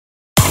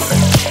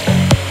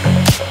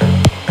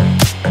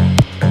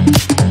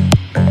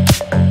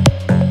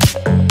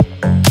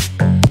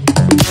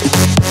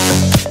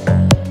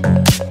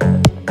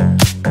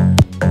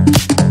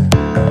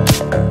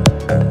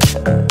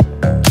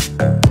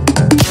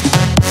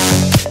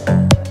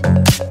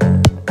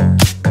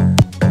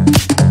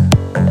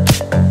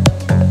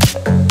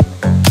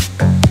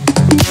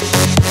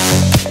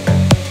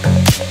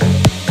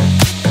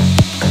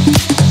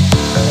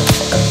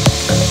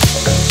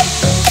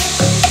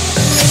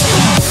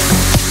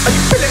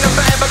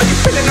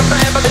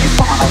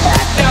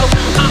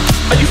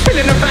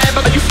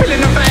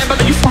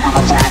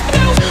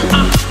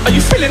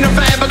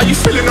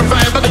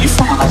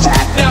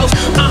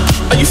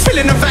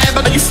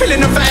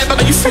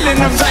feeling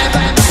the vibe?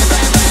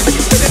 Are you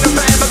feeling the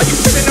vibe? Are you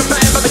feeling the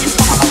vibe? Are you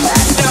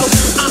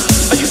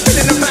are you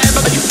feeling the vibe?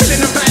 Are you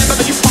feeling the vibe? Are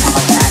you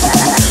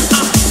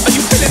are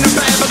you feeling the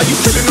vibe? Are you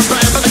feeling the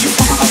vibe? Are you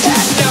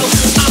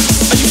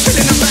are you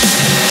feeling the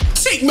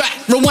vibe? Take back,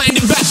 rewind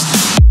it back.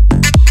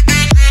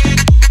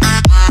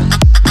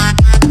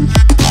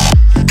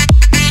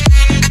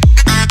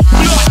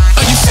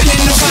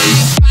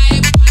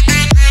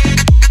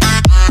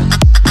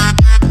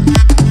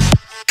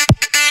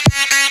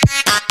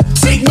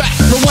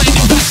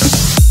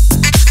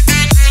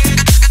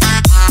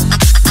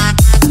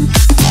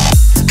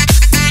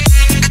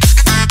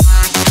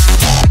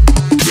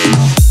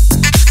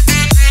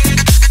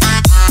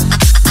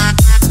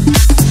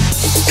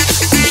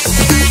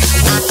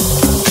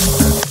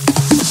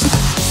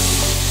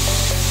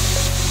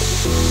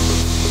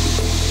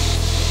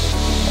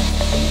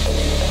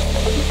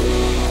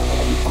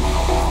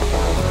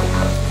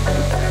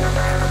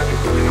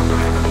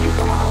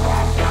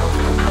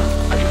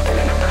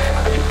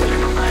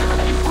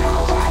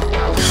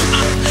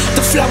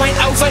 Flow ain't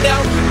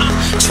overdose,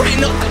 try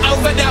not to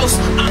overdose.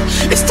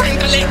 It's time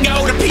to let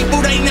go. The people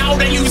they know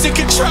they losing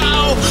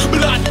control.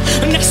 Blood,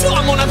 and that's what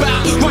I'm on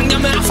about. Run your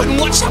mouth and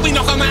watch how we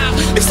knock 'em out.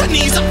 It's the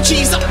knees up,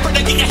 G's up,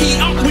 brother, get your heat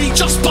up. We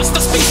just bust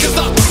the speakers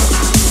up.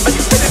 Are you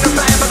feeling the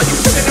vibe? Are you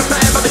feeling the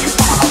vibe? Are you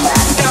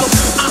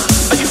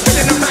are you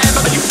feeling the vibe?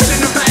 Are you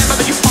feeling the vibe?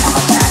 Are you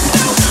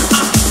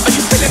are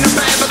you feeling the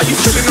vibe? Are you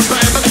feeling the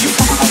vibe? Are you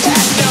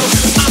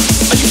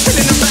are you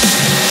feeling the vibe?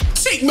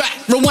 Take back,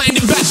 rewind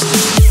it back.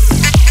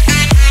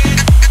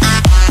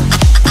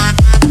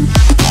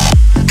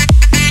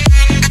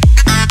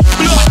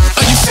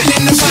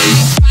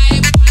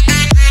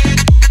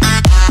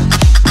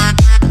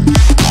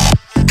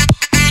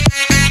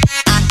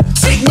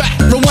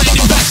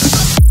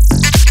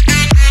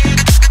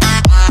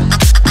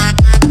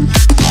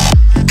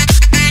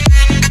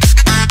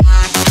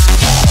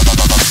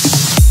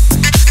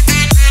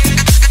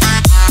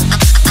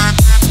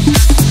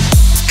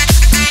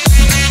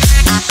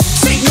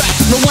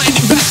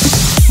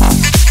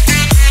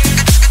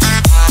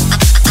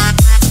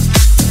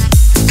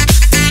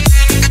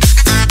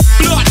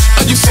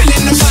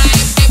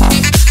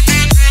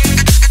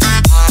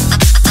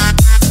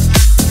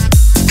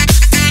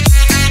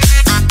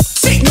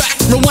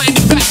 Rewind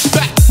it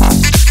back.